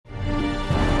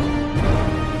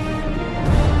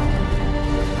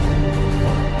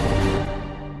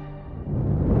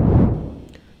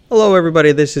Hello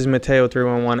everybody, this is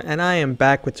Mateo311 and I am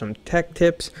back with some tech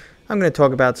tips. I'm going to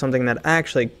talk about something that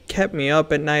actually kept me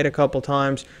up at night a couple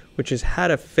times, which is how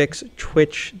to fix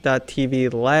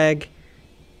twitch.tv lag.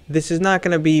 This is not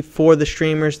going to be for the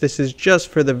streamers, this is just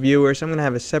for the viewers. I'm going to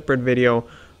have a separate video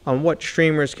on what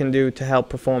streamers can do to help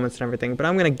performance and everything, but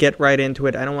I'm going to get right into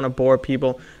it. I don't want to bore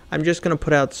people. I'm just going to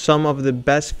put out some of the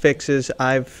best fixes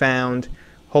I've found.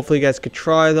 Hopefully you guys could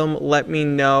try them. Let me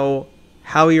know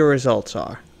how your results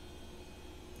are.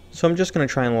 So I'm just going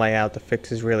to try and lay out the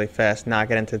fixes really fast, not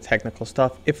get into the technical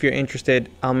stuff. If you're interested,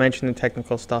 I'll mention the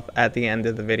technical stuff at the end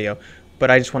of the video,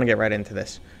 but I just want to get right into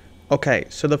this. Okay,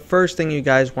 so the first thing you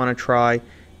guys want to try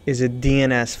is a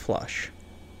DNS Flush.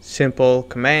 Simple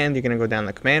command. You're going to go down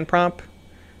the command prompt.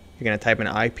 You're going to type in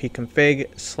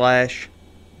ipconfig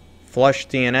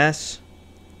 /flushdns.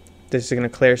 This is going to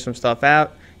clear some stuff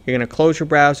out. You're going to close your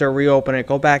browser, reopen it,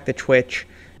 go back to Twitch.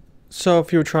 So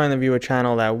if you were trying to view a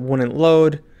channel that wouldn't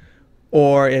load,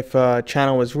 or if a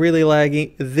channel was really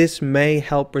laggy, this may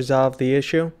help resolve the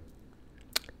issue.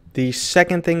 The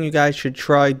second thing you guys should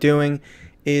try doing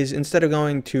is, instead of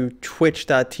going to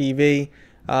twitch.tv,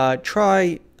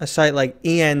 try a site like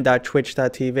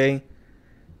en.twitch.tv.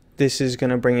 This is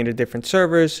going to bring you to different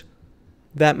servers.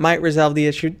 That might resolve the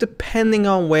issue depending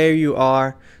on where you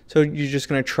are. So you're just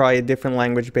going to try a different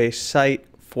language-based site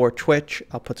for Twitch.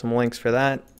 I'll put some links for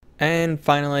that. And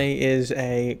finally is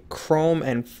a Chrome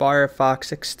and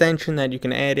Firefox extension that you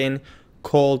can add in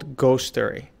called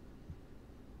Ghostery.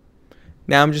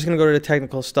 Now I'm just going to go to the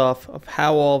technical stuff of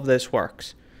how all of this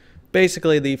works.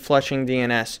 Basically, the flushing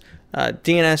DNS.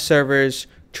 DNS servers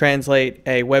translate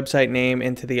a website name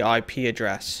into the IP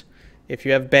address. If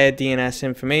you have bad DNS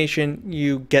information,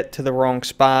 you get to the wrong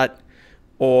spot,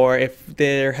 or if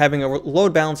they're having a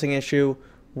load balancing issue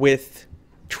with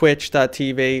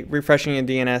twitch.tv, refreshing your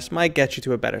DNS might get you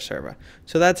to a better server.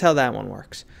 So that's how that one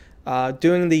works.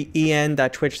 Doing the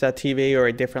en.twitch.tv or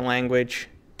a different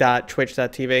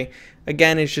language.twitch.tv,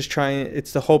 again, it's just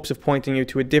it's the hopes of pointing you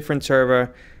to a different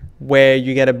server where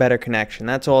you get a better connection.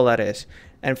 That's all that is.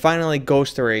 And finally,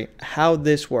 Ghostery. How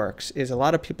this works is, a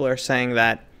lot of people are saying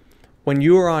that when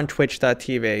you are on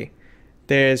twitch.tv,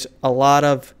 there's a lot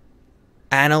of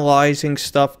analyzing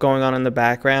stuff going on in the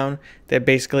background. They're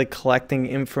basically collecting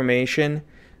information,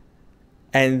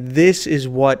 and this is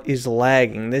what is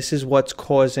lagging. This is what's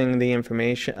causing the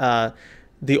information,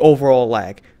 the overall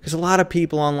lag. Because a lot of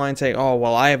people online say, oh,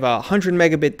 well, I have a 100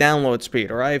 megabit download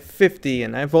speed, or I have 50,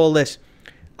 and I have all this.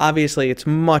 Obviously, it's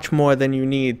much more than you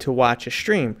need to watch a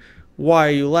stream. Why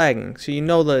are you lagging? So you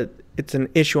know that it's an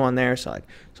issue on their side.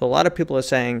 So a lot of people are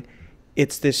saying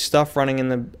it's this stuff running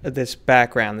in this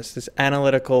background, this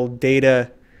analytical data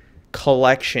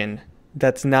collection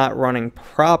that's not running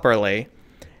properly,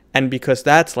 and because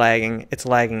that's lagging, it's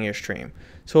lagging your stream.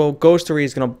 So Ghostery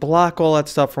is going to block all that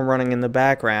stuff from running in the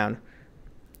background.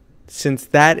 Since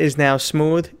that is now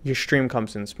smooth, your stream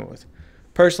comes in smooth.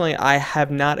 Personally, I have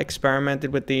not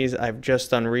experimented with these. I've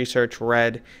just done research,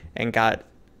 read, and got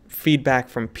feedback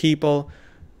from people.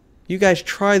 You guys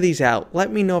try these out.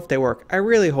 Let me know if they work. I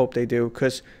really hope they do,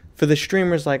 because for the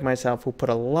streamers like myself who put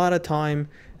a lot of time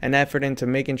and effort into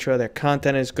making sure their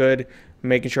content is good,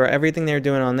 making sure everything they're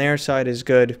doing on their side is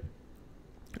good,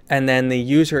 and then the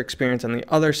user experience on the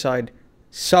other side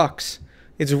sucks,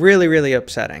 it's really, really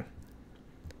upsetting.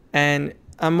 And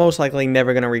I'm most likely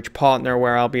never going to reach partner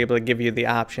where I'll be able to give you the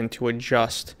option to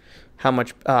adjust how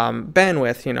much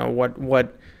bandwidth, you know,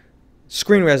 what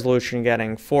screen resolution you're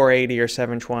getting, 480 or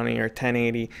 720 or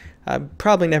 1080.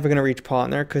 Probably never going to reach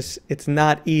partner, because it's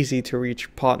not easy to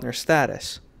reach partner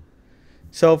status.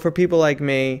 So for people like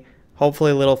me,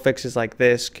 hopefully little fixes like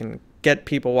this can get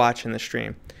people watching the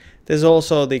stream. There's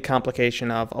also the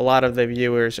complication of a lot of the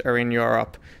viewers are in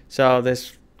Europe, so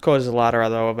this causes a lot of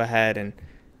other overhead and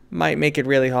might make it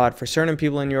really hard for certain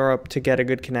people in Europe to get a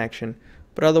good connection.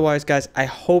 But otherwise, guys, I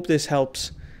hope this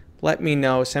helps. Let me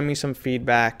know. Send me some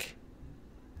feedback.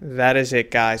 That is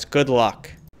it, guys. Good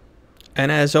luck.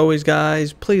 And as always,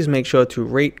 guys, please make sure to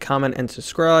rate, comment, and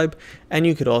subscribe. And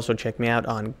you could also check me out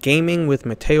on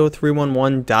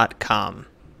gamingwithmateo311.com.